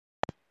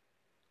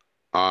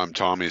I'm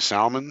Tommy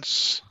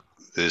Salmons.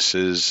 This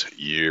is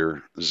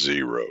year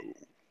zero.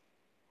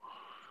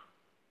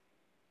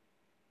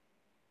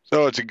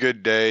 So it's a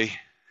good day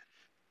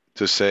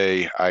to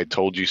say I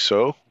told you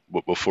so.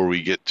 But before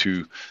we get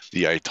to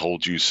the I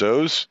told you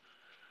so's,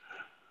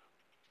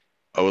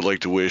 I would like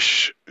to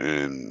wish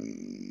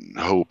and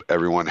hope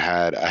everyone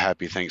had a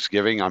happy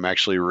Thanksgiving. I'm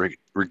actually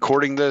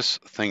recording this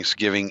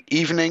Thanksgiving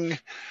evening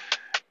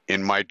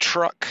in my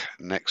truck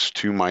next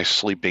to my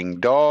sleeping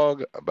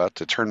dog, about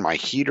to turn my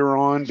heater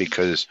on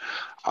because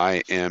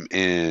I am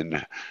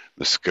in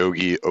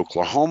Muskogee,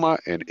 Oklahoma,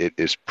 and it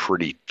is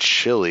pretty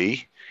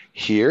chilly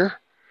here,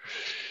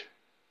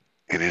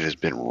 and it has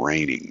been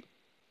raining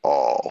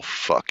all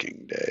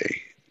fucking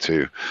day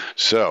too.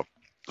 So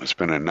it's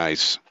been a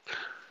nice,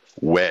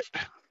 wet,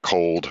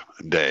 cold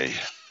day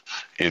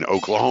in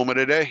Oklahoma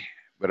today,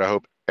 but I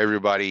hope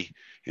everybody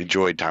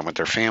enjoyed time with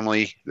their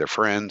family, their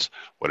friends,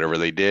 whatever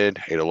they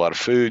did, ate a lot of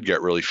food,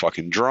 got really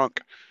fucking drunk,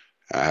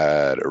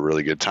 had a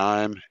really good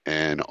time,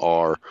 and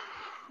are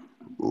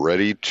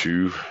ready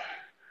to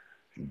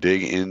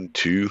dig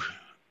into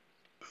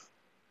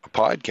a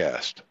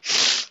podcast.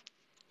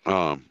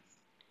 Um,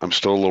 I'm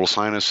still a little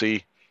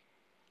sinusy.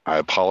 I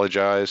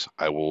apologize.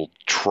 I will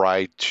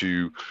try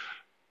to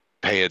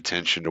pay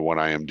attention to what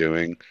I am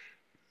doing.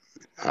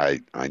 I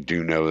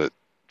do know that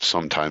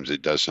sometimes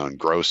it does sound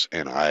gross,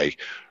 and I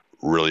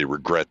really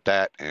regret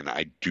that. And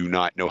I do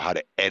not know how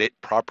to edit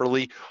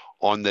properly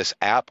on this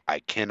app. I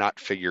cannot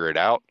figure it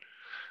out.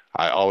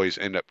 I always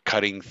end up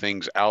cutting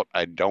things out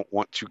I don't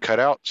want to cut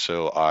out.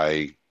 So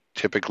I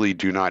typically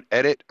do not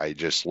edit. I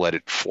just let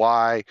it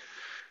fly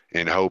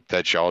and hope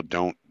that y'all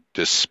don't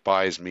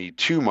despise me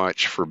too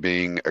much for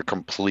being a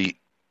complete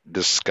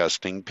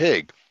disgusting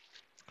pig.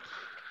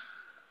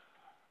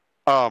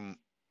 Um,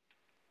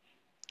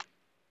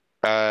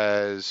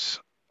 as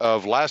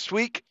of last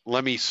week,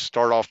 let me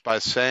start off by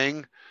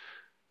saying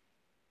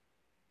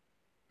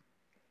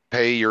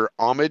pay your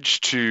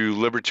homage to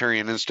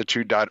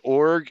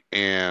libertarianinstitute.org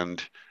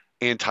and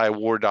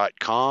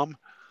antiwar.com.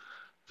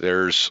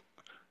 There's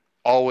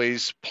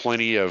always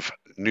plenty of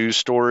news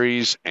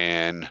stories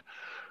and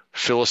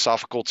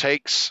philosophical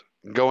takes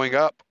going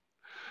up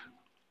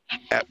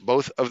at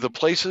both of the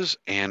places,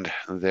 and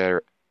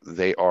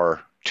they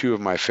are two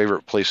of my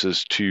favorite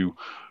places to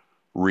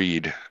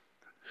read.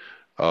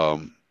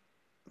 Um,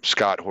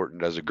 Scott Horton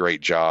does a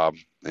great job,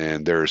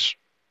 and there's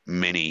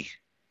many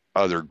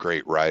other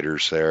great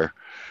writers there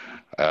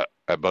at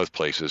both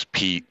places.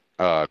 Pete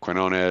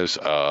Quinones,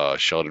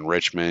 Sheldon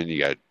Richman, you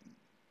got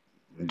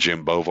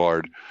Jim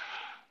Bovard,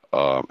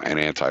 and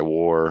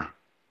Anti-War,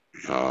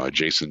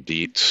 Jason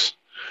Dietz.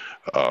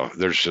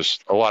 There's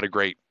just a lot of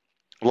great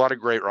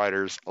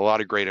writers, a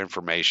lot of great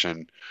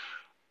information.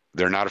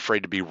 They're not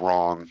afraid to be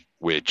wrong,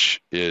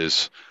 which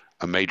is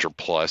a major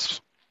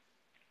plus.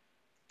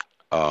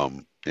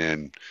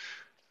 And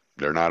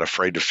they're not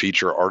afraid to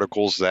feature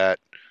articles that,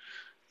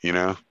 you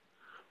know,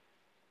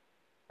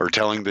 are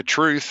telling the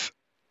truth,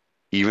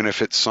 even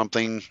if it's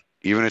something,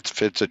 even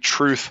if it's a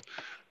truth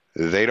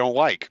they don't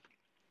like.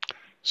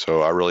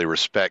 So I really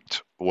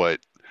respect what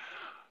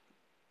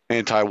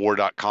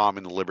antiwar.com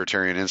and the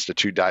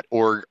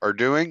libertarianinstitute.org are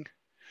doing.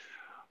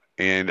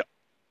 And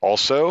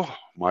also,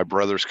 my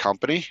brother's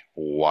company,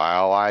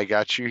 while I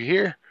got you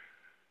here,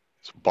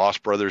 it's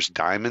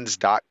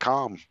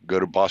bossbrothersdiamonds.com. Go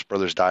to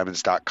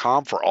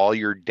bossbrothersdiamonds.com for all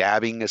your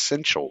dabbing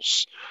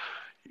essentials.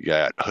 You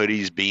got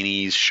hoodies,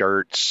 beanies,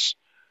 shirts,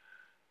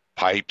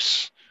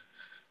 pipes,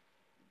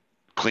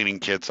 cleaning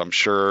kits. I'm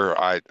sure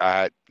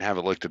I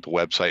haven't looked at the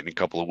website in a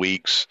couple of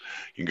weeks.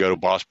 You can go to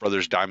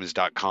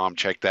bossbrothersdiamonds.com,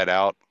 check that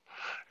out.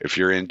 If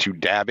you're into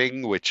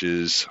dabbing, which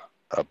is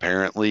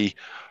apparently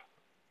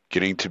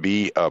getting to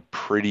be a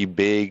pretty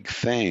big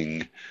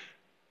thing,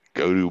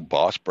 go to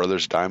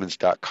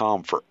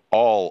bossbrothersdiamonds.com for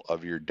all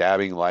of your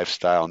dabbing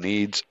lifestyle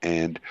needs,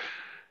 and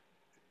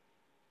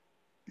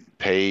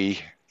pay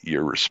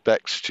your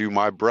respects to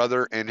my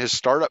brother and his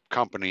startup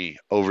company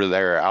over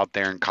there out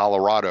there in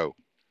Colorado.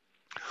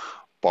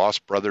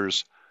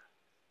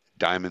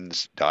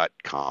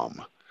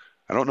 bossbrothersdiamonds.com.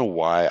 I don't know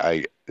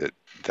why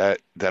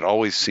that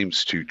always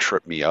seems to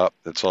trip me up.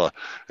 It's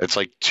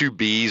like two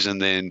B's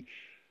and then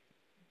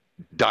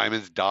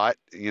diamonds dot,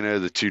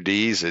 the two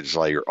D's. It's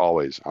like you're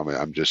always,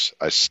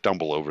 I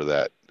stumble over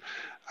that.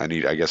 I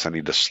guess I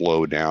need to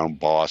slow down.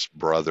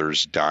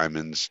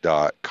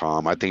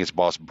 bossbrothersdiamonds.com. I think it's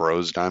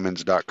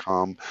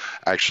bossbrosdiamonds.com,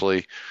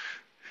 actually,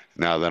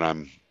 now that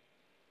I'm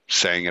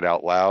saying it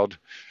out loud.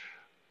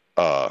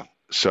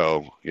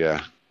 So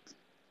yeah,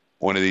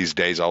 one of these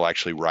days I'll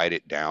actually write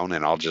it down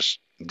and I'll just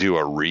do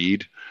a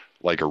read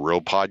like a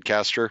real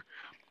podcaster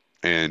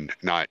and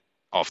not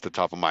off the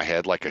top of my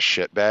head like a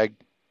shitbag.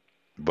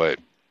 But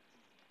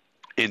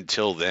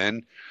until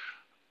then,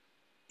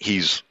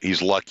 he's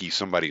lucky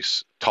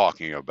somebody's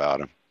talking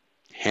about him.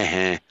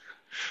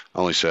 I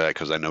only say that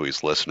because I know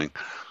he's listening.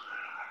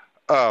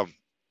 Um,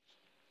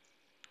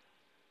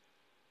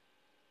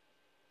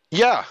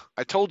 yeah,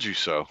 I told you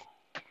so.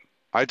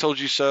 I told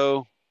you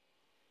so.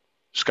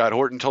 Scott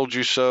Horton told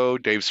you so.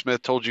 Dave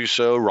Smith told you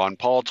so. Ron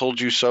Paul told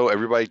you so.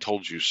 Everybody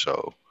told you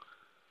so.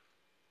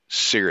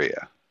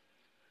 Syria.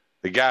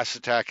 The gas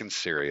attack in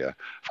Syria.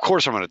 Of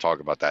course, I'm going to talk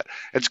about that.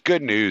 It's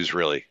good news,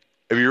 really,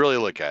 if you really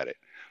look at it.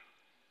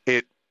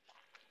 It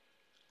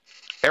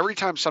every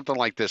time something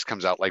like this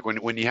comes out, like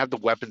when you have the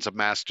weapons of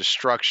mass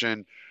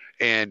destruction,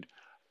 and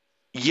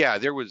yeah,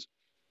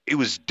 it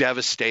was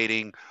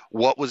devastating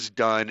what was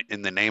done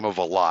in the name of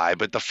a lie.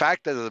 But the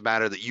fact of the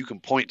matter that you can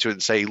point to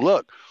and say,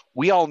 look,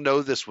 we all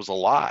know this was a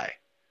lie.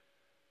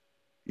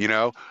 You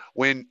know,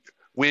 when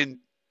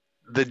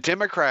the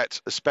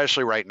Democrats,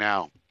 especially right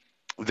now,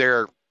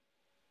 their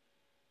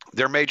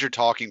their major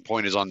talking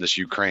point is on this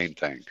Ukraine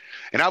thing.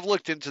 And I've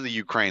looked into the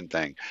Ukraine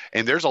thing,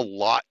 and there's a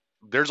lot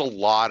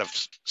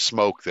of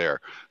smoke there.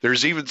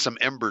 There's even some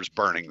embers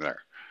burning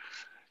there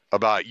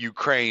about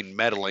Ukraine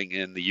meddling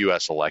in the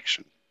US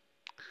election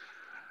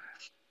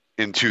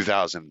in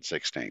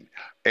 2016.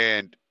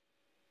 And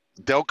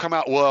they'll come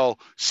out, well,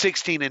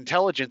 16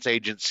 intelligence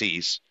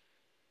agencies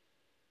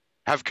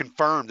have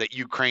confirmed that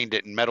Ukraine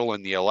didn't meddle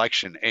in the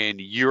election, and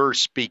you're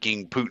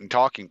speaking Putin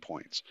talking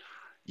points.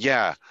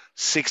 Yeah,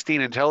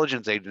 16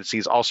 intelligence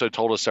agencies also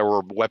told us there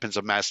were weapons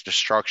of mass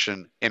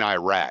destruction in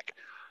Iraq.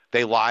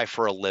 They lie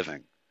for a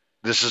living.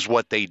 This is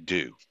what they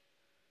do.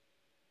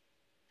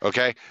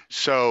 Okay?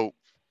 So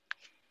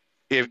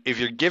if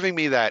you're giving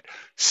me that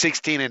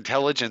 16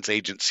 intelligence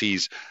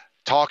agencies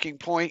talking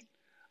point,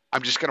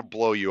 I'm just going to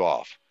blow you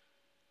off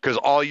because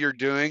all you're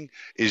doing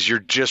is you're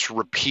just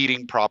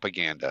repeating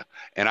propaganda,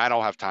 and I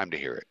don't have time to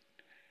hear it.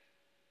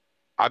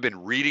 I've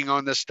been reading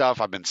on this stuff.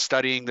 I've been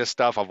studying this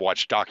stuff. I've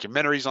watched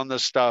documentaries on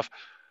this stuff.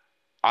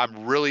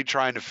 I'm really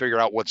trying to figure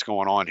out what's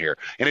going on here.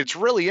 And it's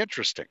really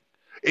interesting.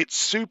 It's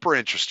super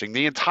interesting.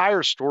 The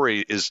entire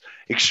story is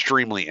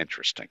extremely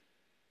interesting.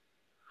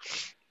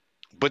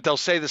 But they'll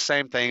say the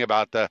same thing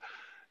about the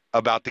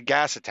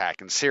gas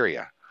attack in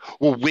Syria.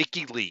 Well,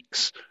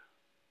 WikiLeaks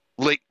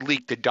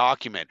leaked the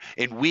document,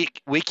 and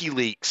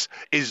WikiLeaks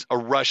is a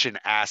Russian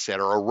asset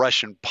or a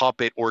Russian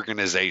puppet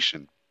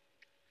organization.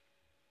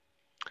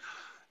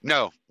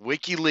 No,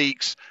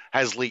 WikiLeaks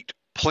has leaked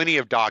plenty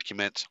of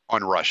documents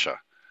on Russia.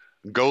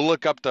 Go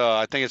look up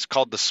I think it's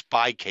called the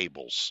spy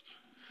cables.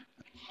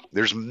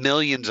 There's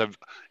millions of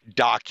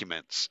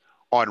documents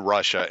on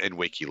Russia in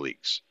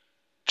WikiLeaks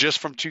just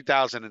from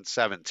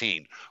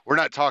 2017. We're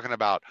not talking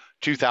about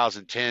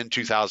 2010,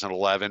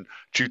 2011,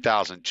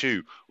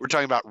 2002. We're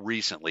talking about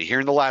recently, here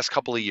in the last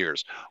couple of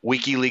years.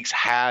 WikiLeaks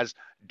has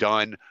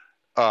done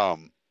a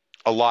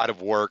lot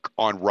of work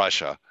on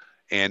Russia,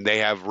 and they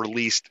have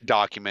released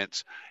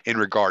documents in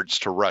regards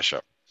to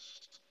Russia.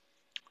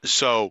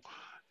 So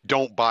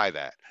don't buy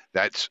that.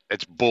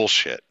 It's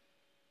bullshit.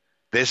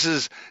 This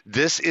is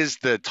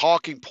the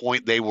talking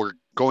point they were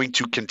going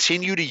to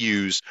continue to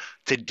use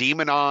to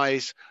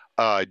demonize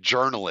a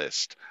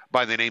journalist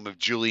by the name of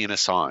Julian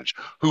Assange,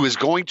 who is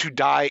going to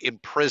die in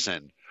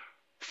prison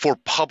for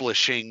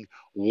publishing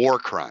war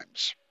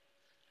crimes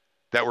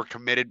that were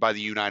committed by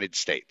the United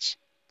States.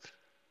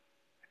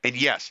 And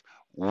yes,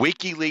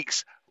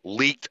 WikiLeaks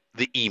leaked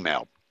the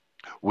email.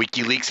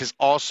 WikiLeaks has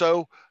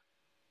also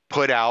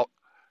put out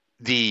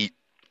the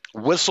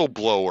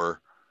whistleblower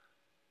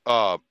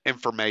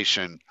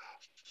information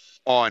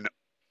on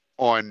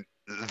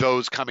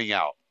those coming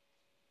out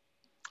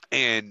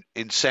and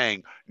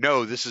saying,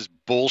 no, this is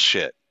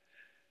bullshit.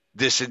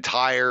 This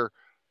entire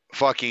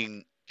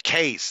fucking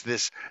case,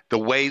 the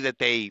way that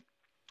they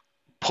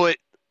put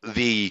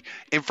the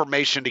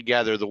information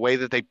together, the way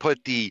that they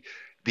put the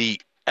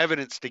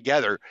evidence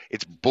together,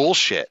 it's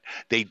bullshit.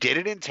 They did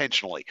it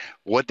intentionally.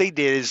 What they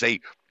did is they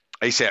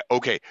said,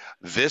 okay,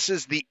 this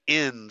is the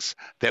ends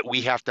that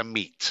we have to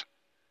meet.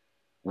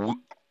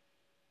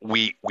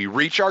 We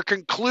reach our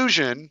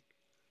conclusion.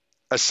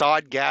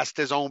 Assad gassed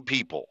his own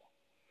people.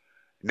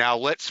 Now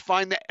let's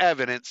find the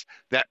evidence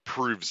that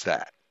proves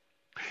that.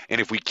 And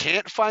if we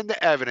can't find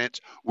the evidence,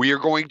 we are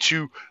going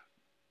to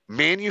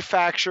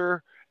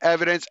manufacture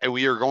evidence, and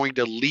we are going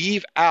to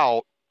leave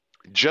out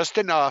just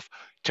enough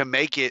to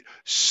make it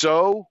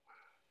so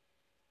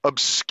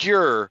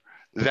obscure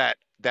that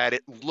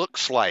it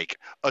looks like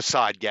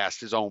Assad gassed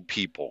his own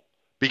people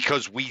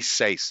because we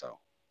say so.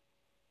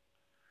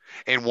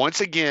 And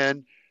once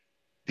again,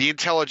 the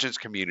intelligence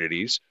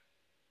communities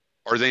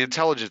or the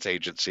intelligence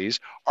agencies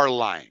are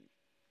lying.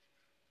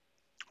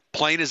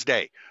 Plain as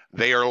day,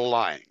 they are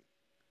lying.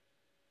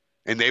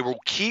 And they will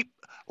keep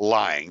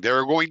lying.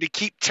 They're going to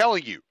keep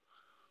telling you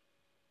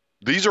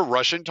these are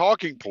Russian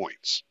talking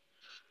points.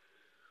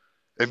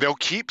 And they'll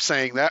keep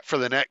saying that for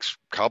the next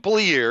couple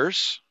of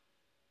years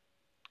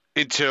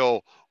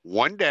until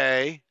one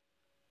day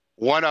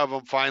one of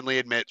them finally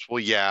admits,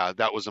 well, yeah,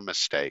 that was a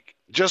mistake.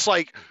 Just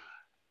like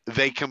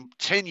they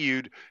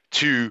continued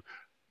to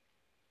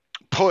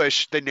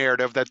push the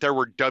narrative that there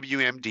were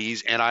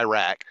WMDs in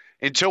Iraq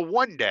until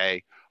one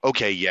day,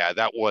 okay, yeah,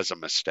 that was a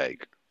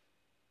mistake.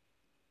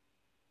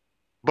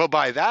 But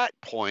by that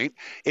point,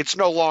 it's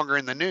no longer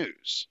in the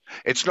news.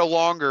 It's no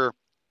longer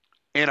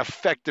an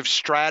effective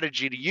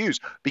strategy to use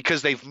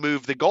because they've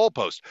moved the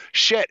goalpost.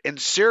 Shit, in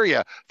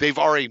Syria, they've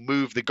already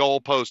moved the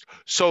goalpost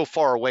so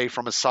far away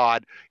from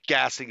Assad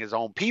gassing his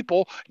own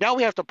people. Now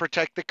we have to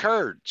protect the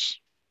Kurds.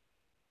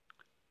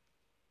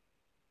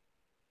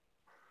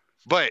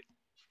 But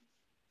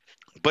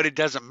it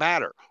doesn't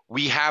matter.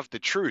 We have the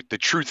truth. The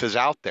truth is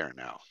out there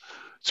now.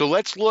 So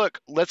let's look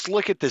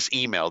at this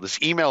email.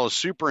 This email is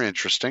super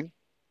interesting.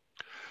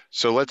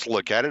 So let's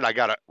look at it. I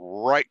got it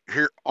right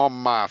here on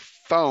my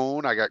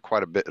phone. I got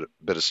quite a bit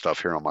of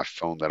stuff here on my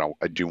phone that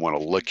I do want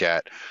to look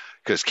at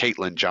because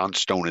Caitlin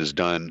Johnstone has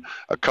done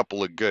a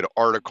couple of good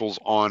articles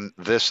on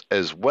this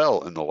as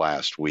well in the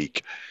last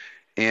week.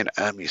 And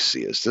let me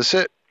see, is this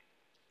it?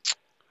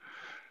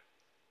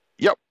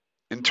 Yep,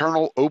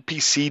 internal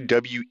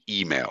OPCW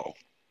email.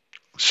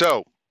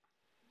 So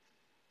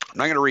I'm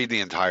not going to read the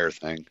entire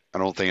thing. I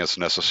don't think it's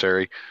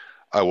necessary.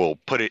 I will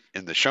put it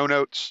in the show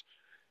notes.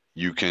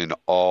 You can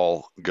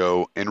all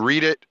go and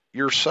read it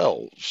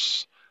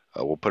yourselves.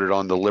 We'll put it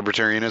on the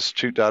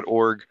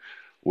libertarianinstitute.org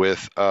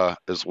with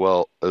as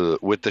well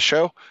with the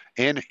show,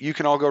 and you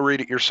can all go read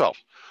it yourself.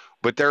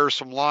 But there are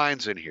some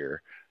lines in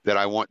here that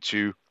I want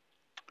to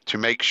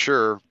make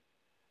sure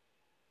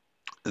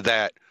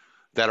that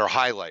are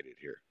highlighted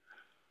here.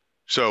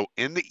 So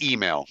in the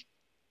email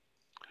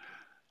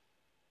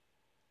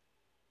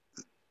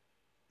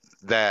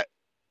that,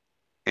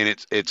 and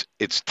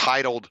it's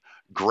titled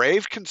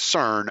 "Grave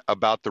Concern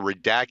About the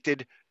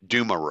Redacted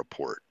Duma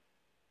Report."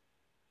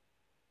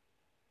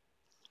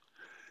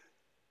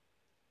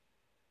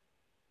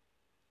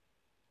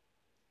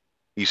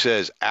 He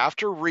says,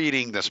 after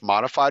reading this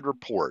modified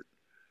report,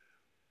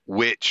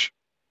 which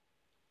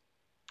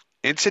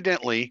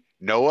incidentally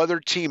no other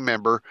team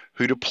member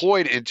who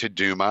deployed into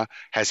Duma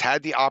has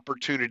had the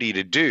opportunity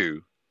to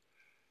do,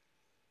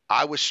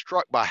 I was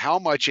struck by how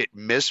much it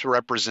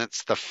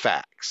misrepresents the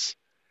facts.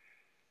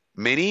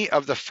 Many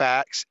of the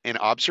facts and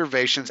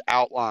observations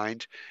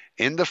outlined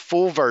in the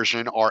full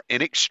version are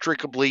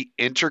inextricably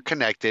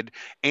interconnected,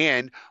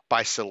 and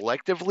by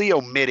selectively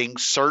omitting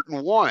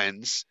certain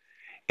ones,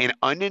 an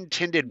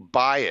unintended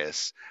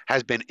bias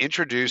has been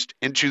introduced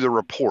into the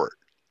report,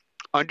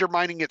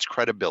 undermining its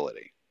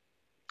credibility.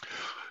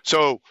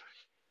 So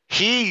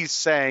he's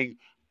saying,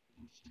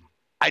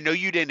 I know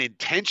you didn't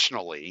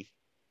intentionally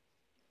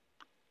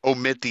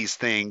omit these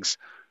things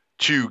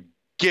to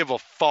give a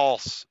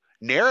false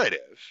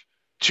narrative,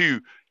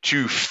 to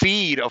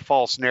feed a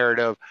false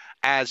narrative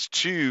as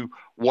to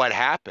what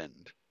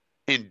happened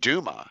in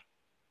Duma,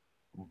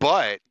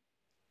 but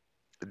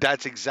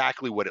that's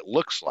exactly what it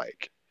looks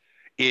like.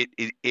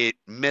 It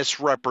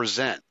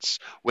misrepresents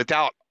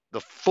without the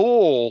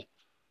full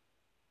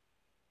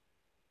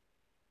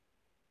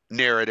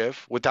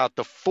narrative, without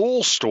the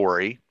full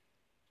story.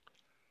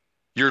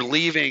 You're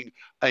leaving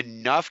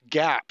enough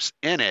gaps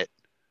in it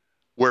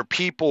where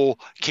people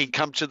can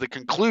come to the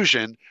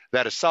conclusion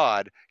that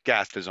Assad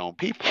gassed his own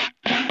people.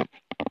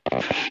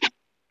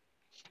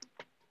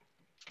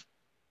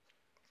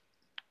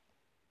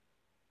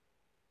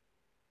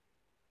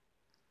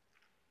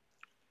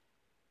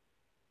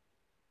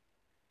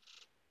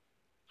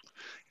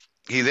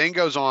 He then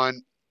goes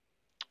on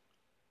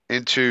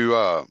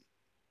into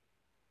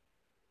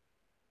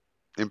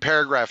in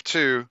paragraph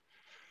 2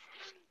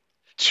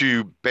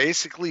 to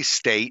basically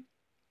state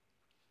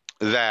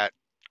that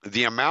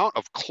the amount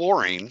of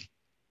chlorine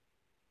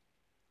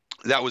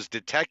that was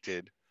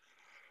detected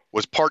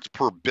was parts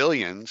per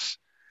billions,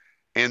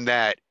 and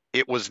that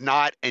it was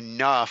not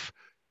enough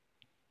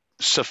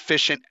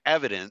sufficient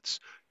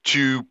evidence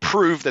to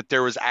prove that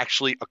there was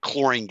actually a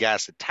chlorine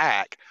gas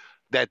attack,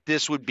 that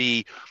this would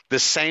be the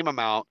same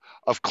amount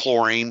of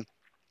chlorine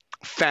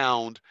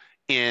found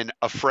in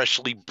a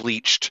freshly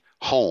bleached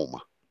home.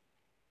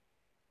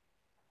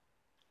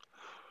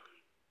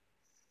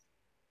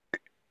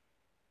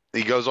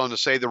 He goes on to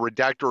say the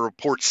redacted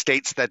report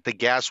states that the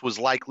gas was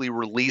likely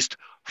released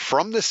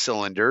from the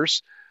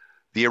cylinders.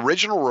 The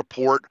original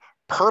report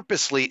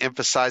purposely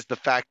emphasized the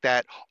fact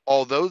that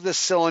although the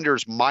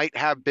cylinders might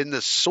have been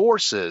the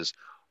sources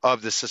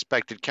of the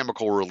suspected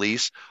chemical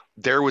release,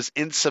 there was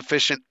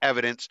insufficient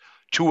evidence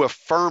to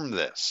affirm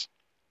this.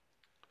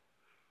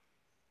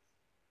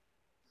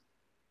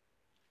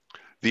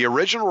 The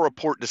original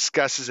report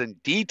discusses in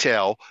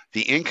detail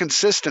the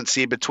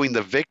inconsistency between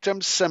the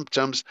victim's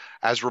symptoms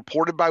as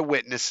reported by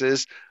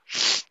witnesses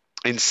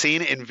and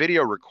seen in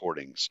video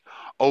recordings.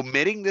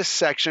 Omitting this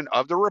section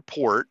of the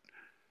report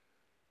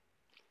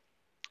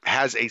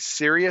has a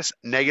serious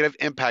negative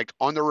impact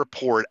on the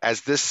report,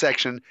 as this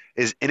section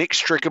is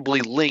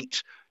inextricably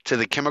linked to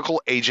the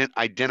chemical agent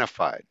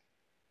identified.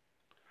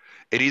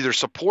 It either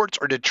supports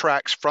or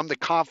detracts from the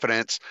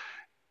confidence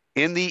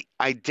in the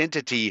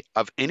identity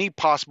of any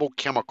possible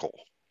chemical.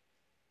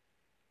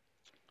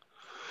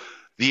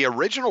 The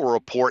original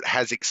report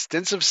has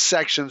extensive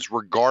sections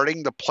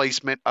regarding the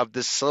placement of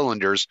the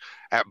cylinders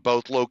at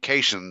both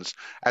locations,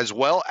 as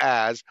well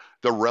as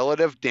the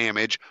relative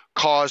damage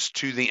caused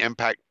to the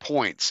impact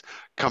points.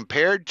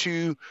 Compared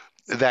to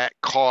that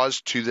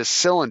caused to the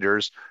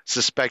cylinders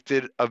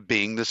suspected of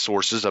being the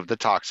sources of the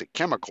toxic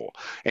chemical.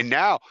 And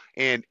now,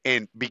 and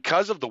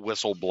because of the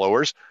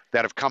whistleblowers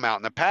that have come out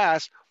in the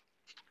past,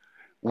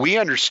 we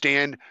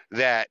understand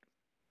that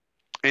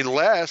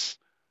unless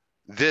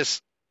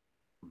this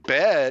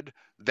bed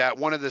that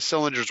one of the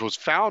cylinders was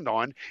found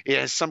on, it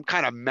has some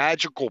kind of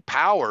magical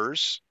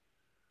powers,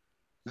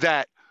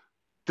 that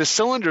the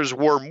cylinders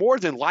were more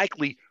than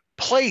likely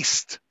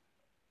placed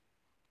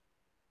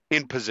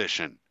in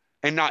position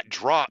and not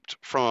dropped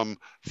from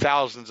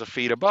thousands of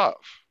feet above.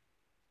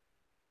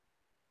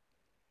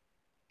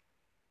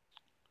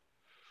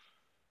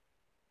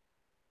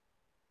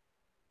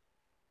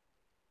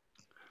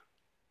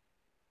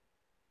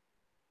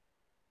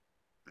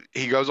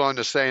 He goes on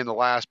to say in the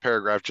last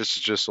paragraph,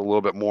 just a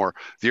little bit more.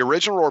 The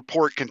original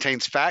report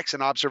contains facts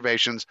and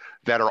observations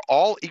that are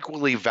all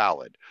equally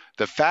valid.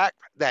 The fact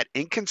that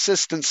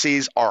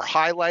inconsistencies are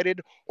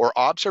highlighted or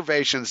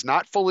observations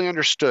not fully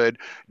understood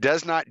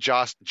does not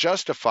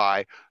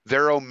justify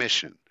their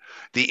omission.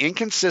 The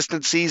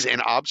inconsistencies and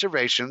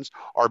observations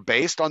are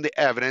based on the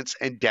evidence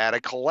and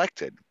data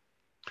collected.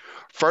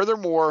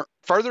 Furthermore,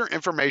 further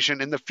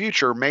information in the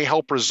future may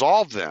help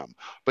resolve them,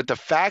 but the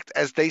fact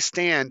as they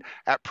stand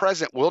at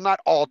present will not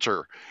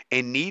alter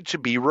and need to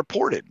be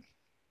reported.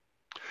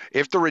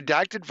 If the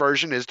redacted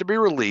version is to be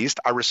released,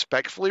 I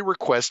respectfully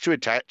request to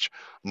attach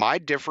my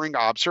differing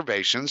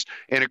observations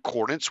in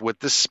accordance with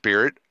the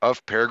spirit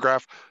of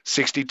paragraph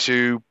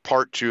 62,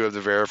 part 2 of the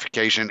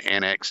verification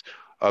annex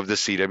of the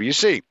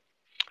CWC.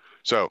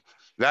 So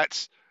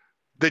that's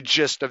the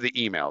gist of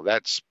the email.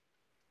 That's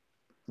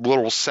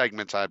little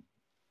segments I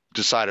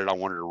decided I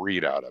wanted to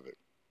read out of it.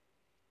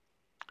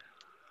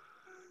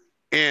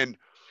 And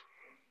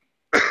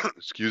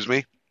excuse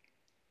me.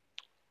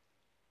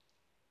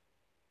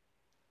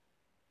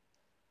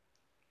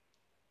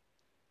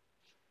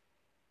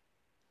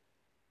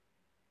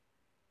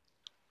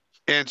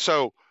 And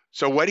so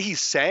what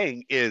he's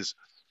saying is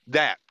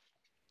that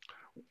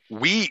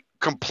we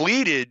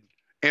completed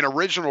an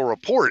original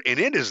report, and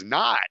it is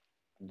not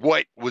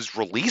what was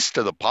released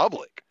to the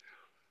public.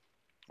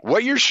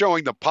 What you're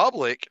showing the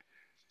public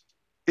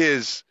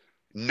is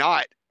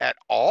not at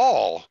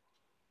all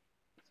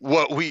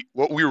what we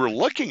were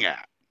looking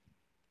at.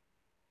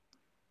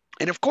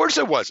 And of course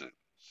it wasn't.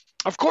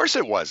 Of course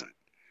it wasn't.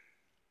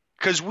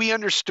 Because we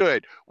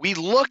understood, we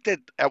looked at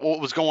what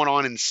was going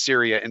on in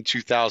Syria in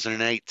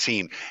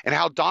 2018 and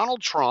how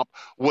Donald Trump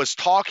was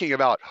talking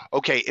about,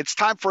 okay, it's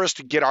time for us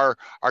to get our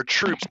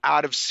troops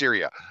out of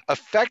Syria,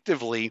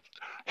 effectively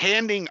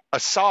handing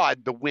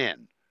Assad the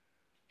win.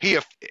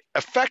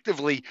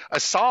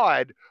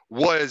 Assad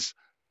was,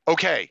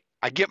 okay,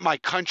 I get my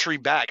country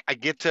back. I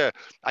get to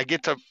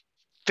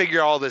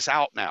figure all this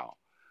out now.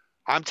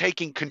 I'm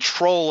taking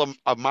control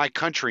of my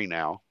country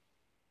now.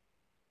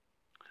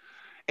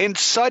 And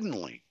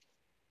suddenly,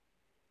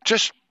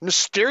 just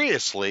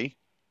mysteriously,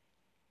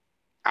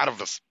 out of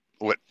this,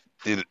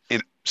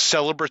 in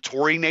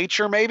celebratory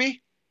nature,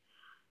 maybe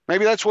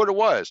that's what it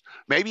was.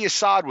 Maybe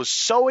Assad was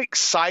so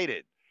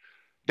excited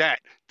that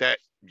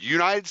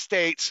United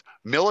States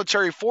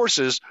military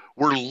forces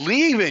were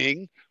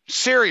leaving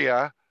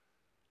Syria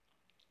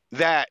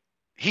that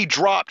he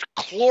dropped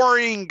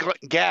chlorine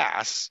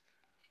gas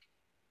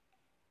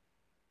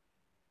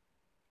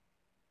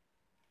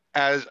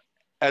as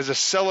a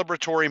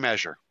celebratory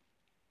measure.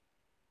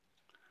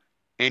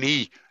 And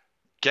he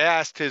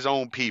gassed his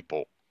own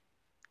people.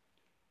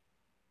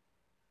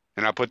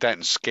 And I put that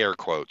in scare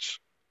quotes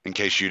in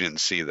case you didn't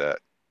see that.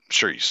 I'm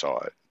sure you saw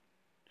it.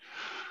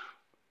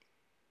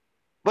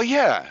 But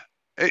yeah,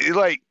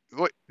 like,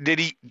 what did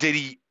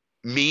he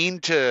mean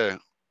to,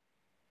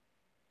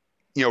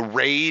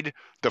 raid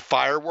the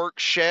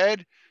fireworks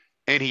shed,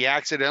 and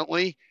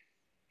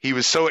he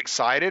was so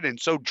excited and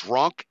so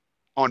drunk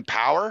on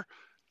power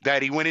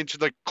that he went into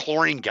the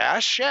chlorine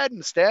gas shed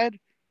instead?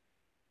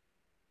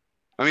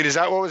 I mean, is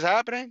that what was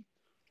happening?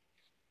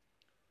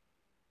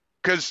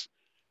 Because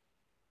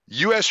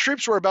U.S.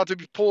 troops were about to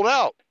be pulled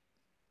out.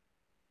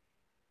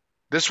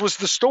 This was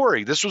the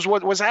story. This was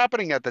what was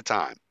happening at the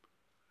time.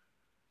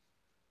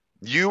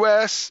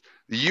 the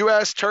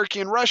U.S.,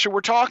 Turkey, and Russia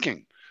were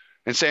talking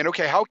and saying,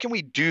 okay, how can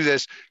we do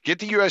this? Get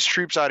the U.S.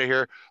 troops out of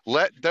here.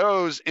 Let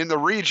those in the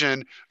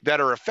region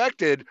that are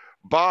affected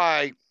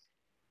by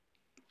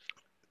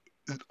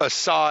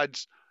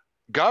Assad's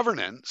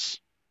governance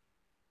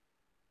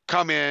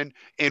come in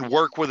and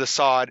work with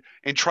Assad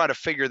and try to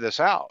figure this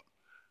out.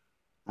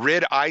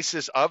 Rid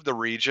ISIS of the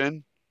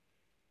region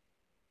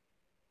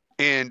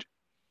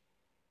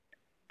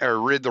or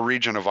rid the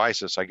region of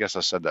ISIS. I guess I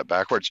said that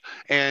backwards.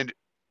 And,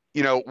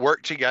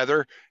 work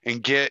together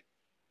and get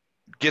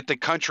the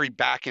country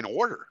back in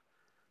order.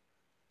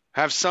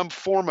 Have some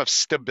form of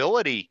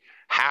stability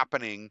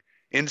happening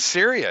in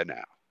Syria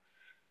now.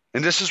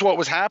 And this is what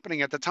was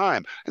happening at the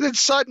time. And then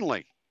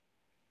suddenly,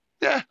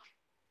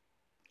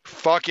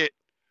 fuck it.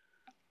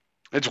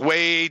 It's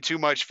way too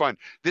much fun.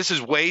 This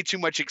is way too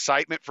much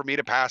excitement for me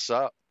to pass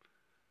up.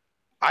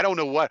 I don't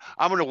know what.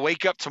 I'm going to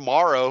wake up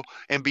tomorrow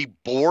and be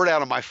bored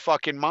out of my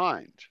fucking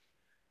mind.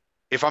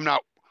 if I'm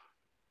not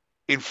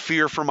in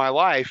fear for my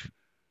life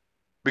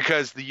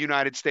because the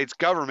United States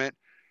government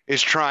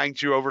is trying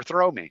to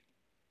overthrow me.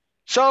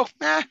 So,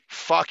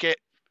 fuck it.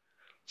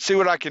 See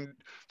what I can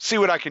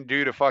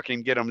do to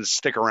fucking get them to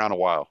stick around a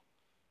while.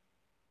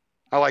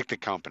 I like the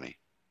company.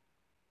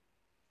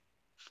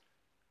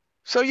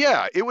 So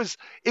yeah, it was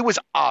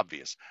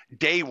obvious.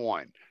 Day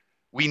one.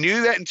 We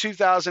knew that in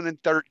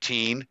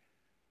 2013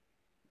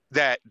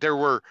 that there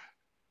were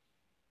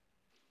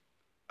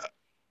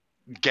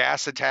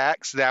gas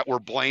attacks that were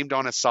blamed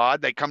on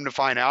Assad. They come to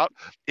find out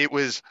it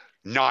was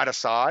not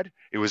Assad.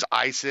 It was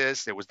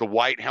ISIS. It was the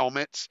White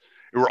Helmets.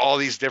 It were all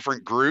these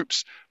different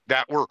groups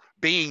that were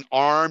being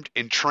armed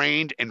and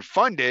trained and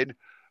funded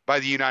by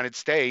the United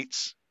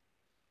States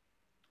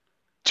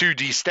to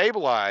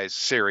destabilize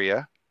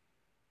Syria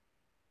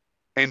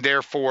and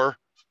therefore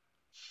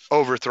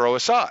overthrow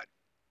Assad.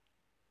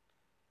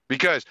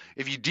 Because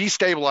if you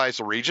destabilize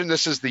the region,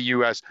 this is the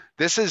U.S.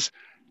 This is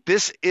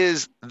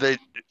the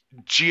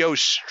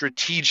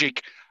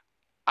geostrategic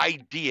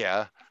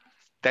idea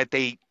that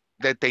they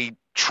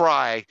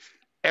try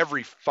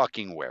every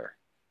fucking where.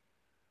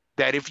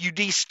 That if you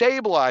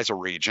destabilize a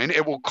region,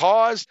 it will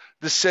cause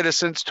the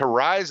citizens to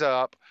rise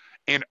up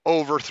and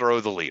overthrow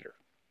the leader.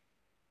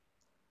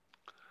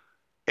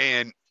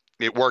 And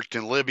it worked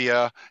in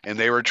Libya, and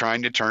they were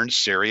trying to turn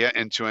Syria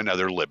into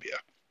another Libya.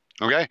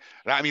 Okay?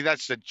 I mean,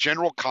 that's the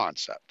general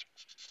concept.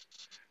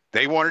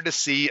 They wanted to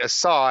see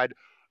Assad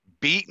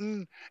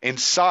beaten and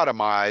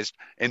sodomized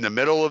in the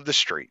middle of the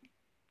street.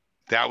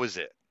 That was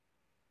it.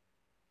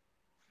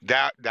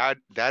 That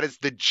is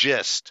the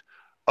gist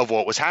of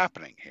what was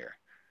happening here.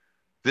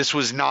 This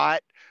was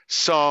not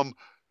some,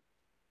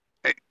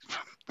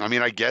 I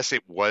mean, I guess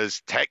it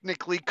was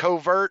technically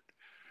covert,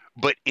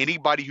 but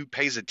anybody who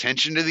pays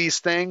attention to these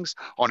things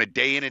on a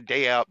day in and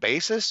day out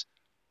basis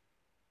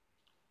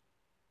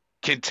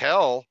can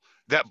tell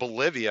that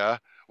Bolivia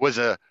was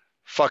a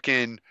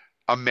fucking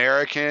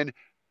American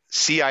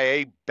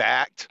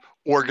CIA-backed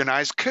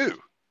organized coup.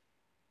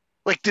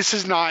 Like, this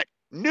is not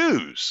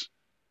news.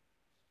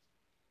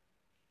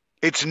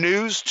 It's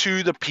news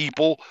to the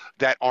people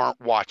that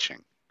aren't watching.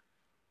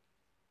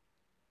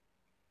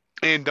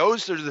 And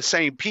those are the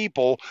same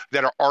people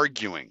that are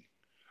arguing.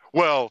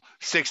 Well,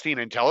 16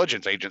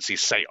 intelligence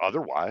agencies say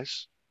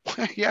otherwise.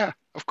 Yeah,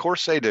 of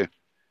course they do.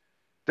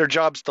 Their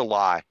job's to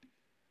lie.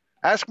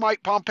 Ask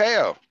Mike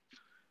Pompeo.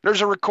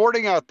 There's a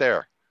recording out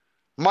there.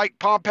 Mike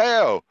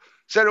Pompeo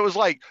said it was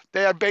like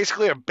they had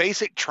basically a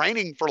basic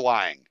training for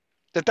lying,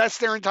 that's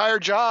their entire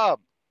job.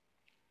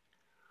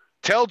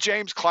 Tell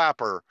James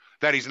Clapper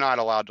that he's not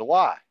allowed to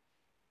lie.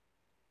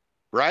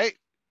 Right?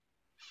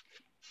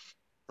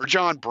 Or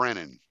John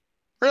Brennan.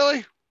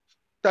 Really?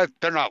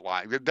 They're not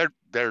lying.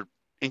 They're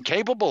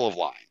incapable of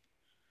lying.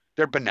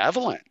 They're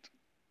benevolent.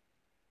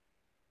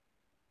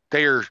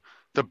 They are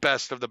the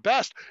best of the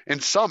best.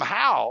 And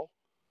somehow,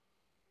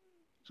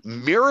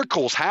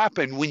 miracles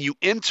happen when you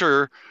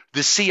enter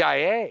the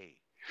CIA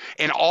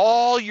and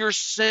all your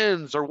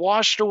sins are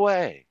washed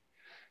away.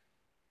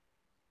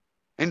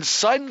 And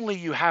suddenly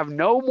you have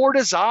no more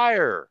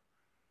desire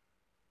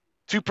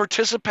to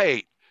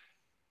participate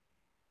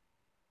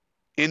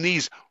in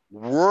these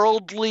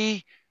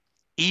worldly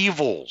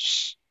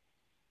evils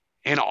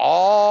and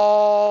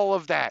all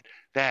of that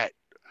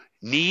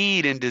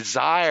need and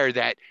desire,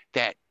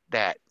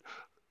 that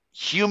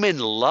human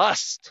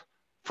lust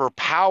for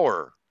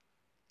power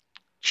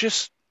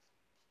just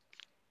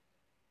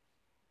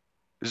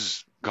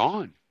is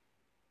gone.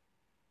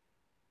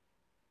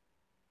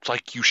 It's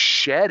like you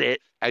shed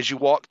it as you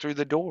walk through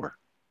the door.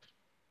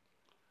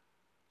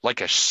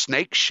 Like a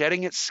snake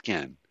shedding its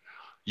skin,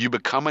 you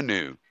become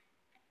anew.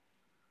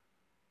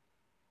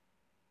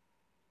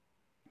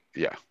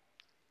 Yeah.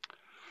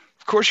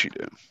 Of course you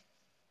do.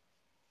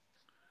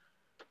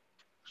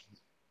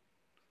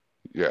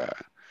 Yeah.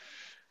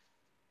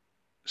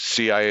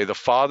 CIA the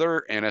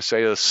Father,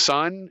 NSA the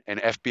Son, and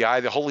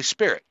FBI the Holy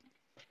Spirit.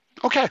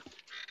 Okay.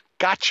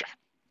 Gotcha.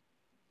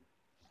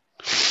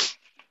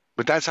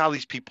 But that's how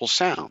these people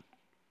sound.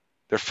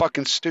 They're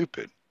fucking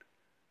stupid.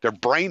 They're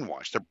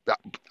brainwashed.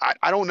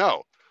 I don't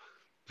know.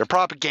 They're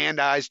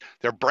propagandized.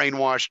 They're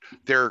brainwashed.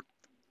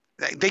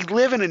 They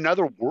live in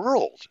another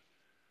world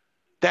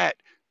that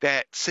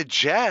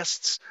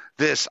suggests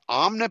this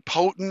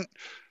omnipotent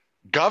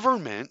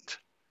government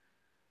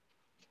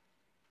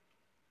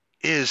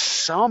is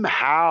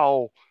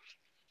somehow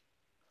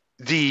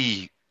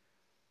the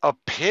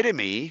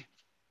epitome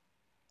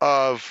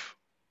of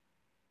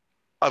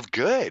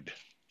good.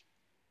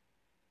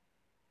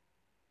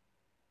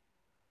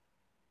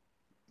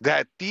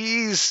 That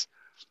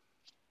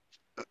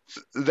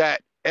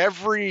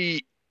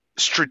every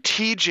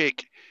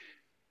strategic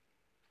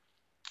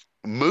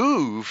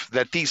move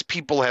that these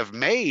people have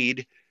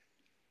made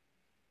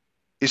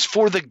is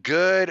for the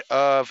good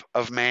of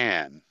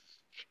man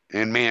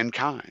and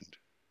mankind.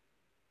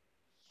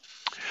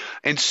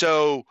 And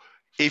so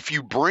if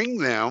you bring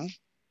them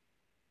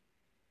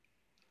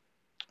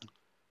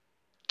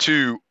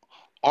to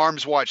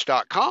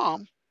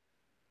armswatch.com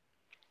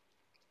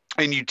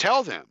and you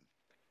tell them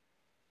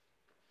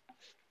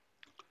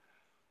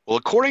Well,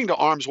 according to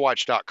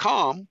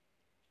armswatch.com,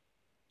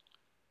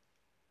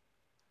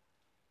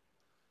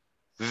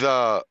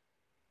 the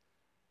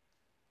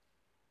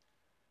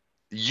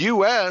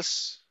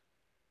U.S.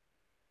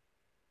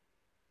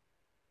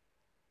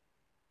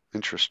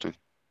 Interesting.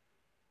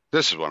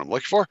 This is what I'm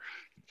looking for.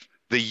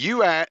 The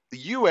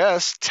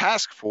U.S.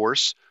 task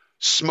force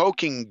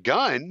smoking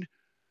gun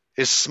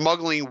is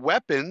smuggling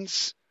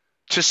weapons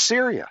to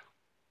Syria.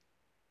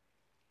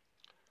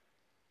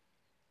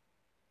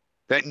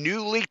 That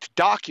new leaked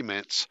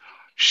documents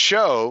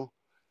show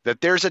that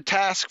there's a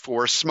task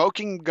force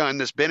smoking gun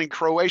that's been in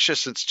Croatia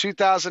since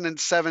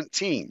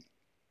 2017.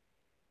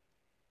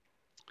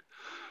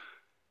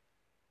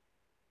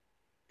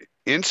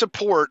 In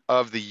support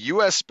of the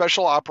U.S.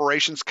 Special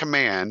Operations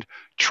Command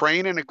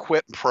Train and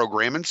Equip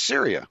program in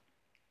Syria.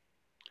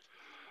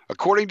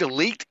 According to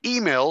leaked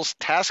emails,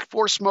 Task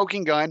Force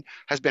Smoking Gun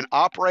has been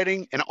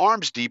operating an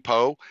arms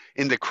depot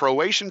in the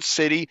Croatian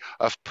city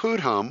of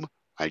Podhum,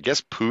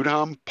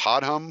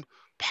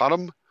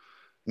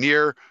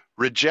 near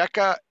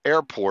Rijeka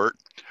Airport,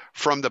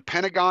 from the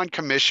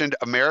Pentagon-commissioned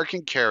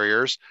American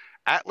carriers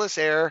Atlas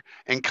Air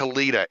and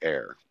Kalita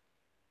Air.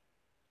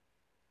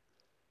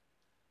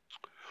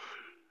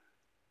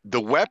 The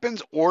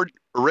weapons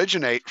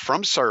originate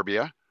from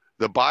Serbia.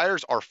 The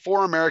buyers are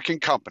 4 American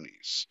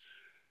companies: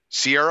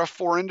 Sierra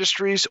 4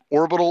 Industries,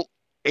 Orbital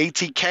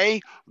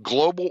ATK,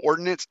 Global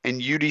Ordnance, and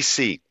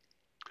UDC.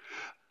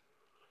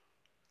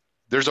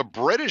 There's a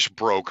British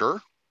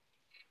broker,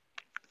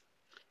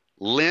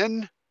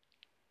 Lynn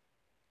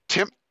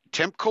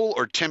Timkel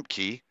or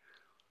Timke,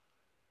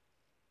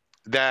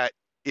 that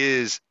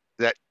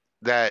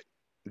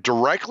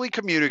directly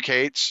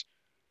communicates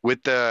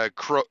with the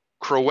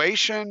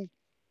Croatian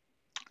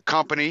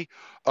company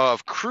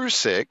of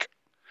Krusik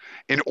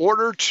in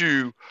order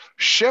to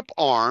ship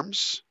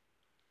arms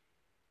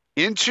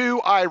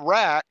into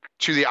Iraq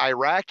to the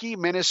Iraqi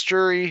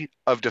Ministry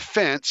of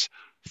Defense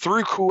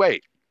through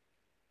Kuwait.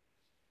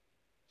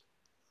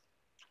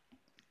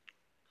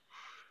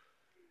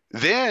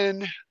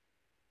 Then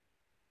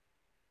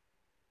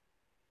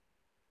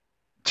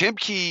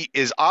Timke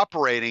is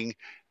operating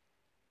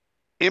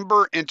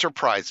Ember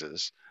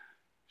Enterprises.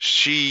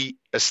 She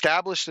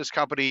established this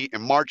company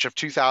in March of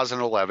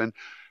 2011,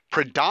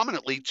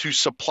 predominantly to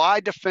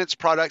supply defense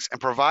products and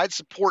provide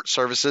support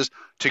services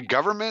to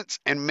governments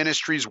and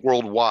ministries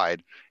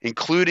worldwide,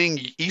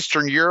 including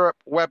Eastern Europe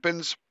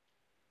weapons,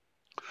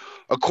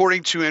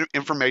 according to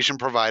information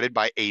provided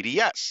by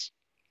ADS.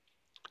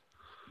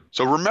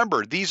 So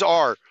remember,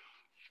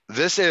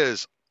 this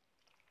is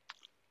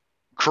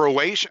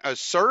Croatian,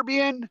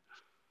 Serbian.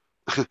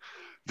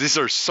 These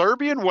are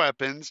Serbian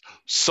weapons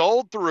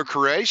sold through a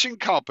Croatian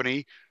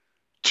company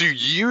to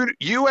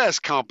U.S.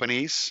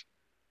 companies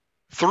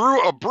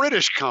through a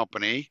British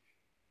company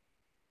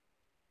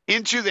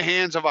into the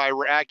hands of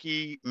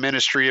Iraqi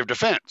Ministry of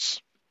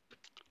Defense.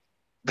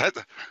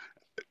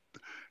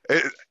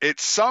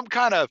 It's some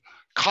kind of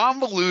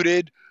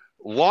convoluted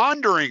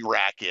laundering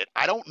racket.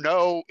 I don't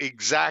know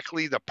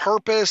exactly the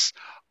purpose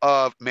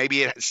of,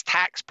 maybe it's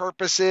tax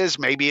purposes,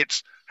 maybe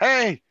it's,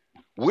 hey,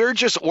 we're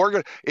just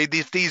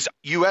these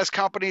U.S.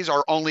 companies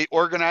are only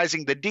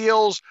organizing the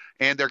deals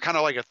and they're kind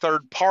of like a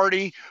third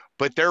party,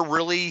 but they're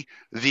really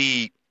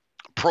the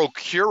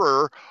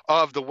procurer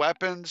of the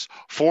weapons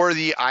for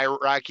the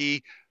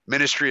Iraqi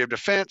Ministry of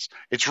Defense.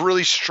 It's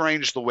really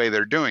strange the way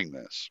they're doing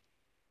this.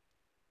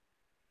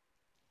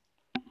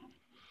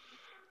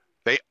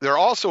 They're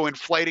also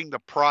inflating the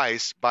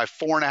price by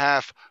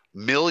 $4.5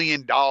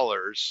 million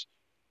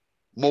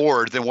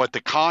more than what the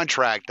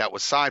contract that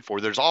was signed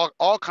for. There's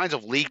all kinds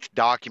of leaked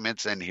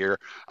documents in here.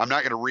 I'm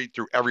not going to read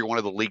through every one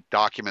of the leaked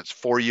documents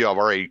for you. I've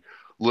already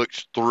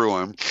looked through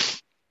them.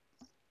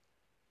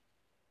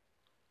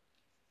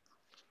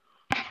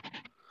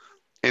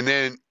 And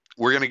then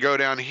we're going to go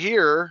down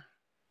here.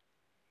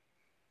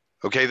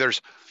 Okay, they're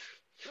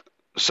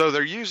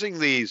using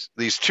these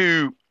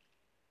two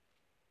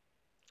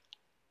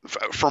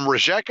from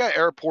Rijeka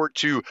Airport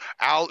to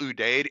Al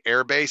Udeid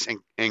Air Base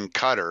in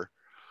Qatar.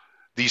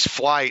 These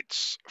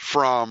flights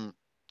from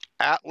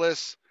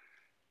Atlas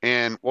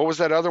and what was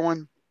that other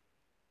one?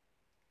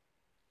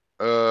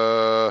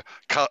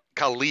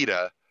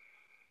 Kalita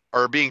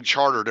are being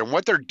chartered. And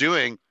what they're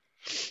doing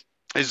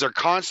is they're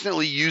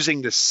constantly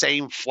using the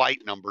same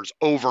flight numbers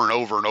over and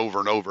over and over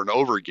and over and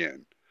over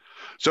again.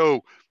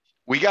 So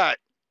we got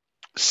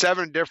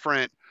 7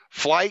 different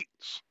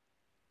flights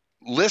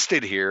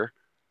listed here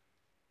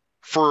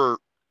for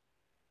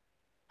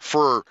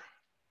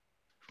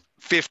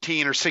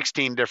 15 or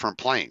 16 different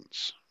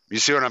planes. You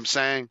see what I'm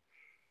saying?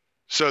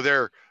 So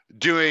they're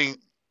doing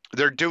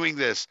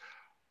this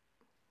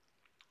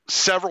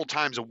several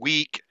times a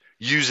week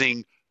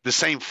using the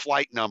same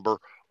flight number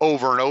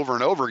over and over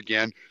and over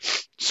again.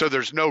 So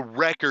there's no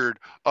record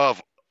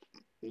of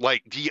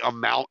like the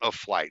amount of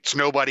flights.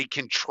 Nobody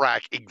can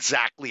track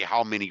exactly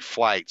how many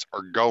flights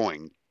are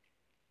going.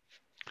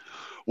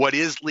 What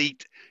is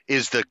leaked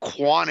is the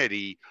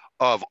quantity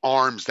of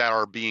arms that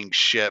are being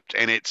shipped,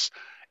 and it's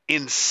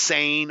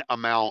insane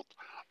amount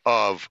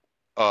of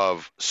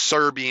of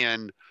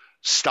Serbian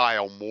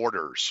style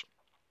mortars.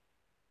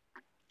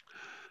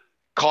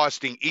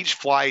 Each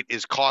flight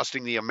is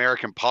costing the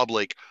American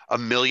public $1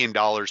 million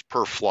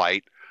per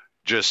flight.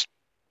 Just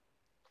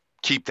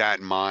keep that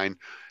in mind.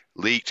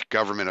 Leaked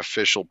government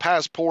official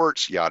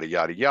passports, yada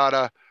yada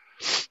yada.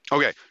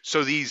 Okay,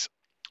 so these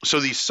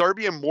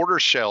Serbian mortar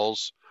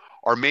shells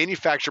are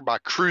manufactured by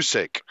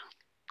Krusik,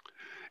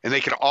 and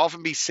they can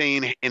often be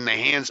seen in the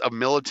hands of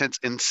militants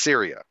in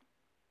Syria.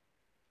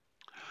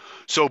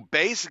 So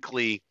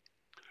basically,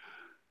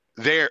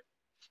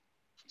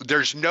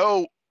 there's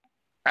no,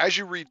 as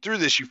you read through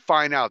this, you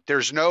find out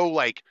there's no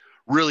like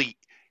really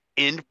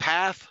end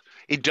path.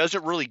 It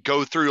doesn't really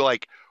go through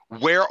like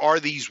where are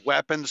these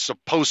weapons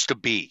supposed to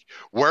be?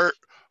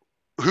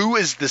 Who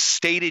is the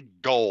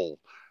stated goal?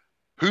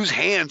 Whose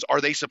hands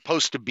are they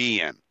supposed to be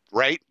in,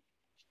 right?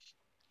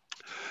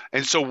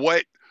 And so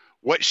what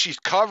she's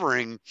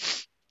covering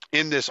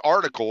in this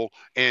article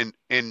and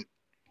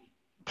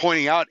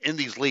pointing out in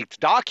these leaked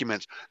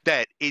documents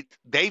that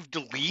they've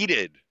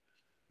deleted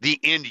the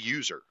end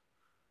user.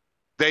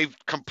 They've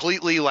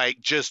completely like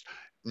just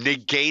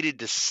negated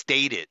to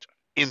state it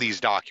in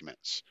these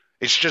documents.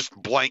 It's just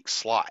blank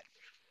slide.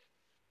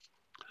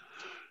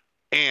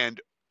 And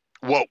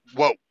what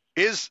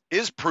is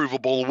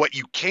provable, what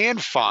you can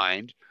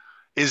find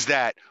is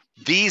that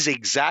these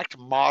exact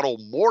model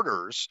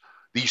mortars,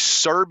 these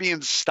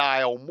Serbian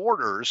style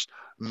mortars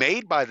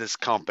made by this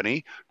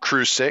company,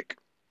 Krusik,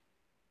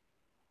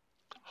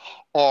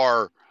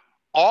 are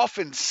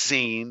often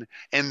seen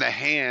in the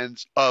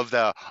hands of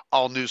the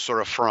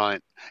al-Nusra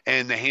Front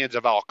and the hands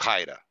of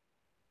Al-Qaeda,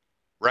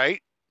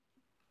 right?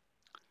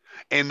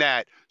 And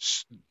that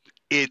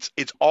it's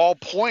all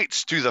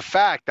points to the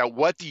fact that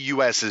what the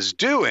U.S. is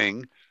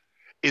doing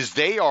is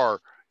they are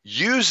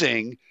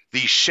using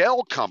these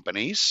shell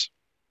companies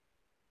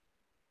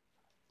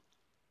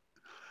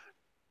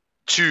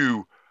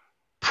to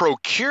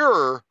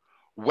procure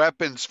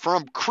weapons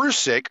from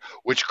Krusik,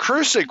 which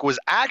Krusik was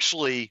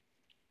actually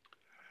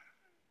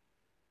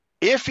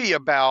iffy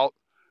about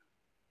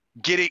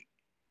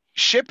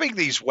shipping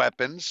these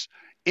weapons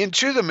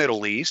into the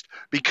Middle East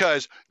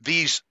because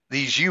these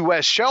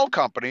U.S. shell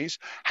companies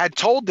had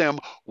told them,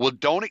 well,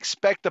 don't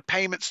expect the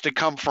payments to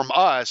come from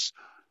us.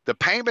 The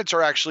payments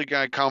are actually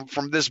going to come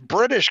from this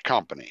British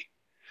company.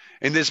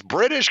 And this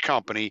British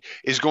company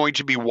is going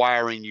to be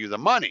wiring you the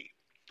money.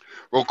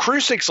 Well,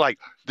 Krusik's like,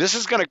 this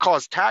is going to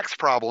cause tax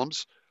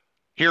problems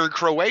here in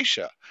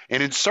Croatia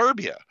and in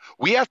Serbia.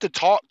 We have to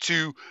talk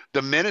to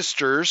the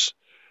ministers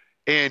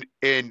and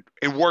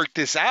work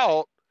this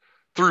out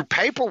through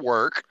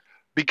paperwork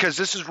because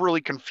this is really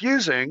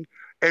confusing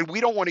and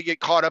we don't want to get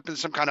caught up in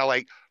some kind of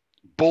like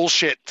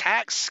bullshit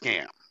tax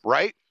scam,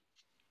 right?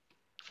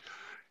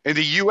 And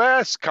the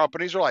U.S.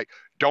 companies are like,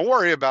 don't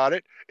worry about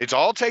it. It's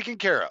all taken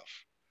care of.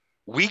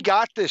 We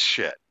got this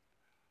shit.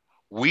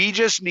 We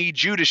just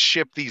need you to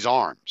ship these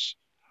arms.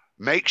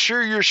 Make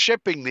sure you're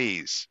shipping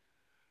these.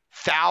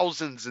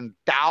 Thousands and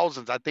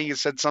thousands. I think it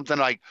said something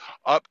like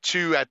up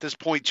to, at this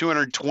point,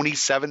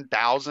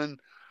 227,000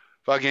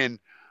 fucking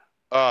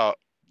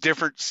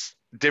different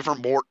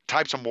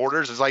types of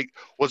mortars. It's like,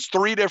 well, it's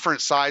 3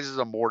 different sizes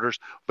of mortars,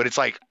 but it's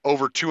like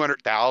over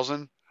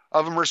 200,000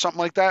 of them or something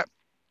like that.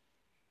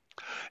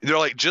 And they're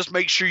like, just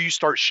make sure you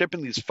start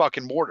shipping these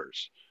fucking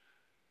mortars.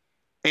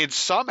 And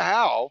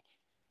somehow,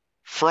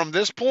 from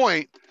this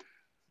point,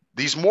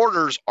 these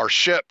mortars are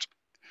shipped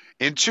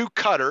into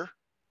Qatar,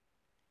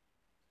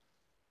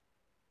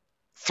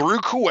 through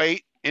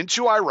Kuwait,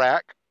 into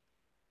Iraq,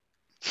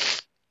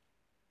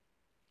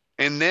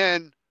 and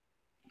then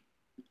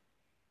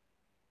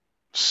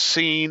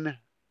seen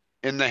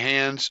in the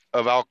hands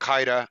of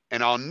Al-Qaeda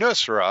and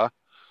al-Nusra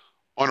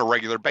on a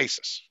regular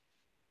basis.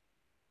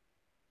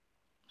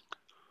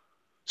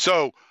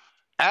 So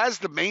as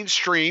the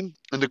mainstream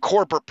and the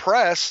corporate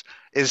press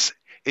is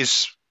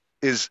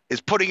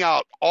putting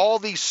out all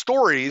these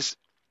stories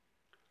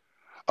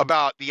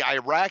about the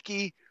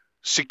Iraqi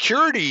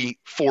security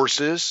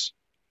forces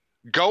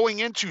going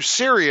into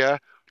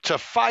Syria to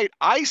fight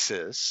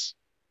ISIS,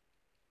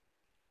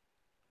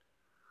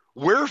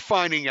 we're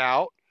finding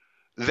out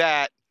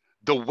that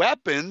the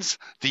weapons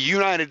the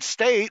United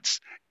States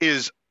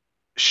is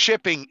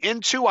shipping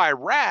into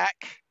Iraq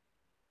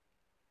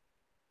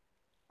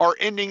are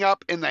ending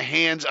up in the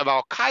hands of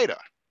Al-Qaeda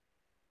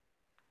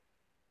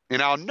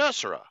and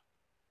al-Nusra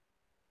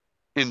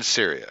in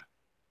Syria.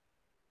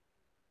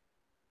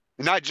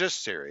 And not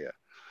just Syria.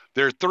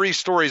 There are 3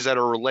 stories that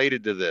are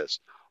related to this.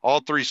 All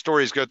 3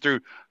 stories go through,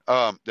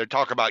 they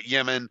talk about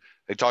Yemen,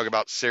 they talk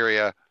about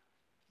Syria,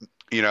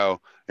 and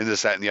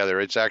this, that, and the other.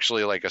 It's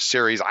actually like a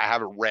series. I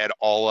haven't read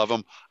all of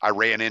them. I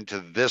ran into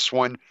this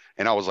one,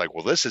 and I was like,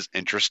 well, this is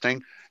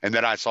interesting. And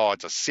then I saw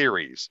it's a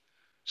series.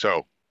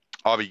 So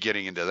I'll be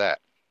getting into that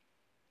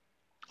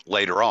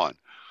later on.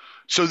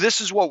 So this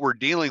is what we're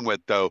dealing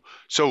with, though.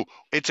 So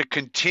it's the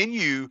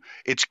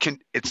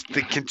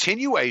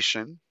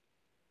continuation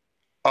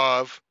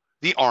of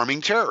the arming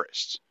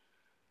terrorists.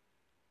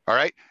 All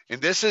right. And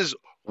this is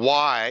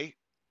why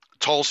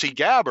Tulsi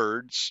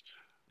Gabbard's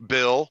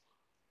bill,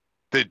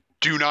 the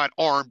Do Not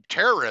Arm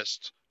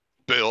Terrorists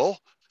bill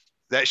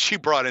that she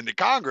brought into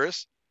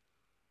Congress,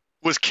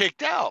 was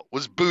kicked out,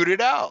 was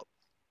booted out.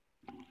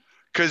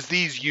 Because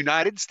these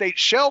United States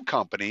shell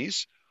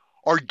companies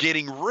are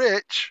getting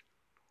rich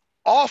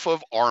off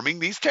of arming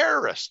these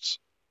terrorists.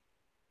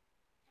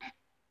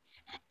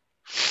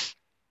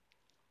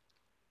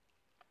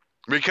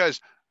 Because,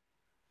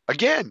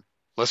 again,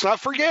 let's not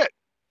forget,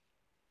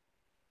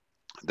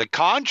 the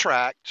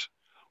contract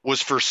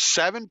was for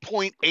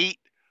 $7.8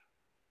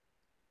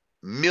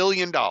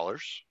 million.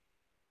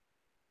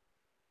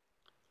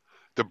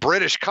 The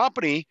British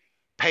company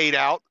paid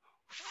out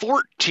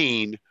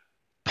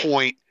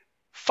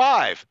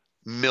 $14.5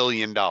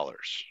 million.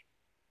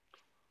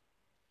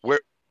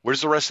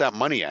 Where's the rest of that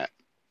money at?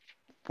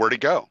 Where'd it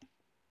go?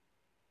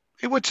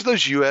 It went to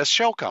those U.S.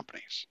 shell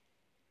companies.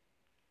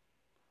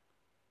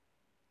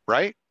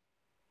 Right?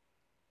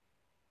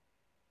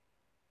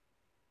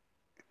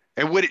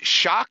 And would it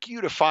shock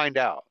you to find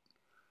out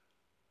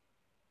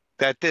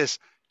that this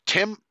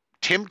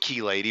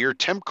Timke lady or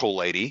Timkel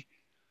lady,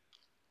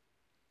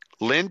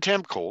 Lynn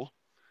Timkel,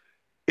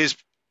 is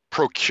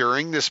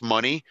procuring this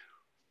money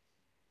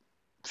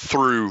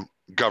through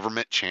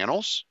government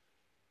channels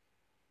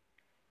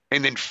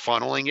and then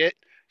funneling it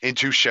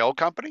into shell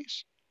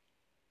companies?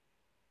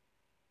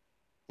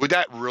 Would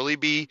that really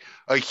be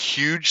a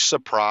huge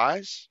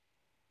surprise?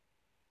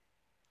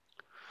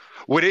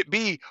 Would it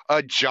be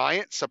a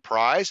giant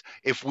surprise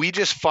if we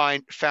just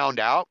found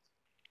out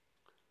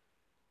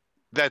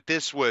that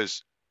this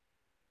was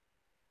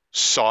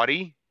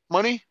Saudi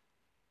money?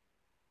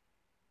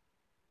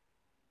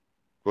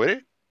 Would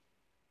it?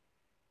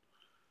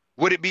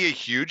 Would it be a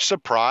huge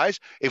surprise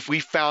if we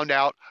found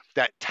out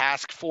that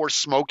Task Force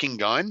Smoking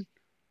Gun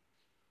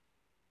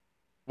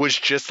was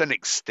just an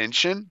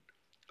extension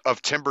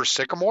of Timber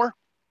Sycamore?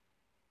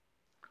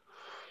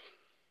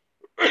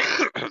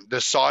 The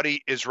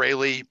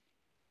Saudi-Israeli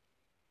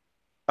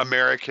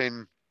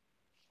American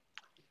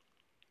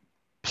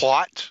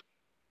plot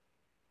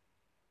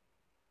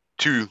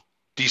to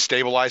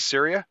destabilize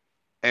Syria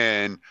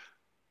and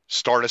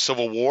start a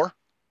civil war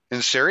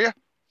in Syria?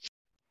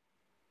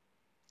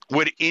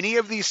 Would any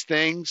of these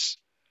things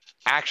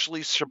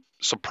actually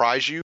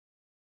surprise you?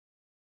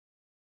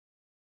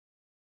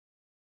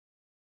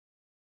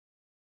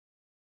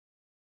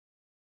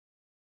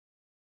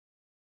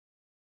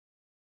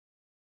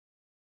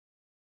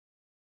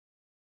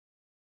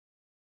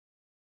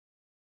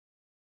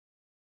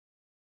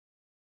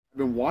 I've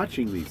been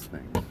watching these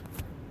things.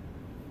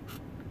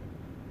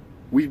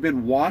 We've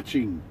been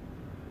watching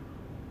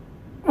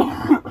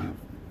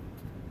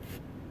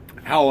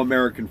how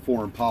American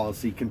foreign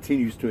policy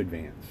continues to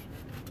advance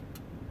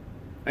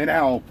and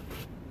how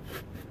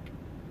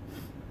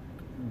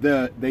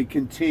they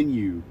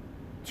continue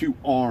to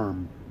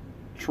arm,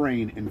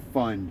 train, and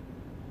fund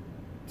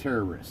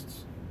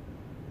terrorists.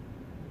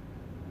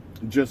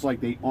 Just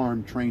like they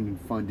armed, trained,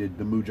 and funded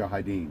the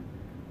Mujahideen.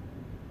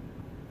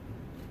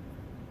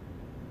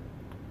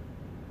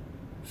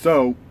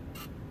 So,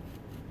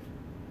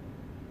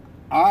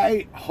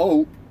 I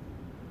hope,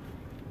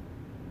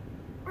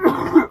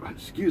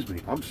 excuse me,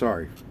 I'm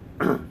sorry.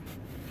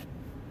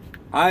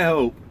 I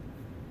hope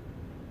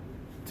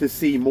to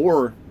see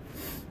more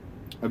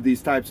of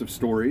these types of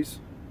stories.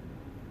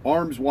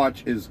 Arms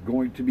Watch is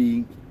going to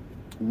be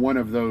one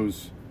of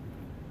those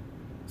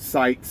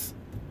sites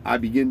I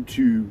begin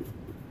to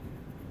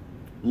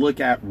look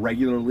at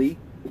regularly,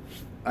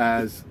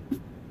 as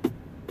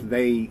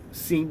they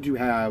seem to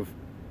have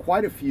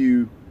quite a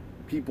few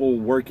people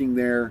working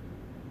there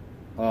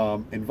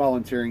and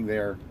volunteering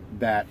there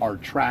that are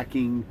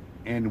tracking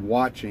and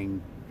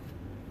watching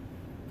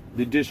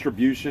the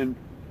distribution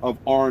of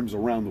arms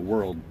around the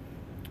world.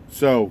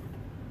 So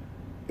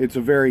it's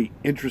a very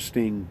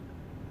interesting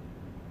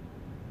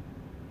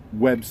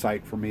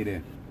website for me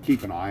to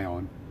keep an eye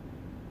on.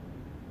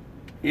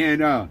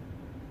 And I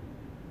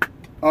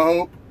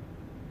hope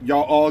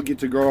y'all all get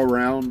to go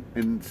around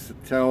and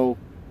tell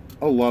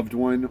a loved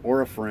one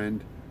or a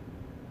friend,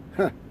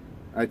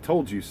 I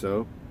told you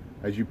so,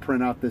 as you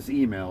print out this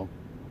email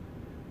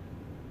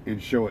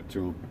and show it to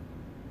them.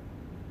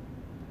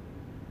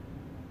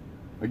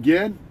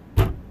 Again,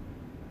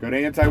 go to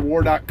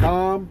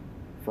antiwar.com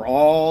for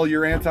all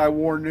your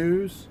anti-war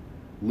news,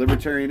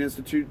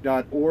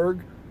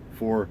 libertarianinstitute.org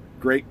for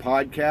great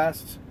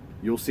podcasts.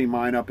 You'll see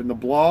mine up in the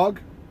blog.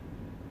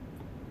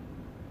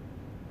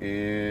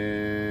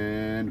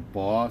 And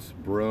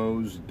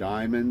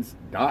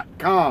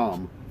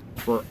bossbrosdiamonds.com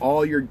for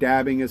all your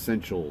dabbing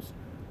essentials.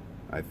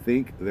 I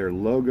think their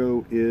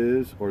logo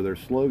is, or their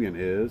slogan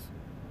is,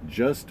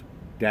 just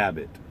dab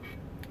it.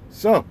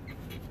 So,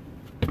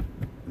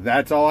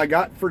 that's all I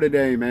got for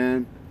today,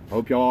 man.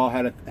 Hope y'all all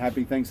had a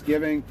happy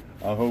Thanksgiving.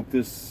 I hope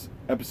this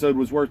episode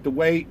was worth the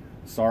wait.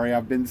 Sorry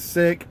I've been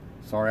sick.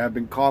 Sorry I've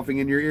been coughing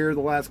in your ear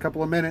the last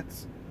couple of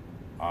minutes.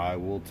 I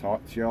will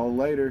talk to y'all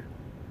later.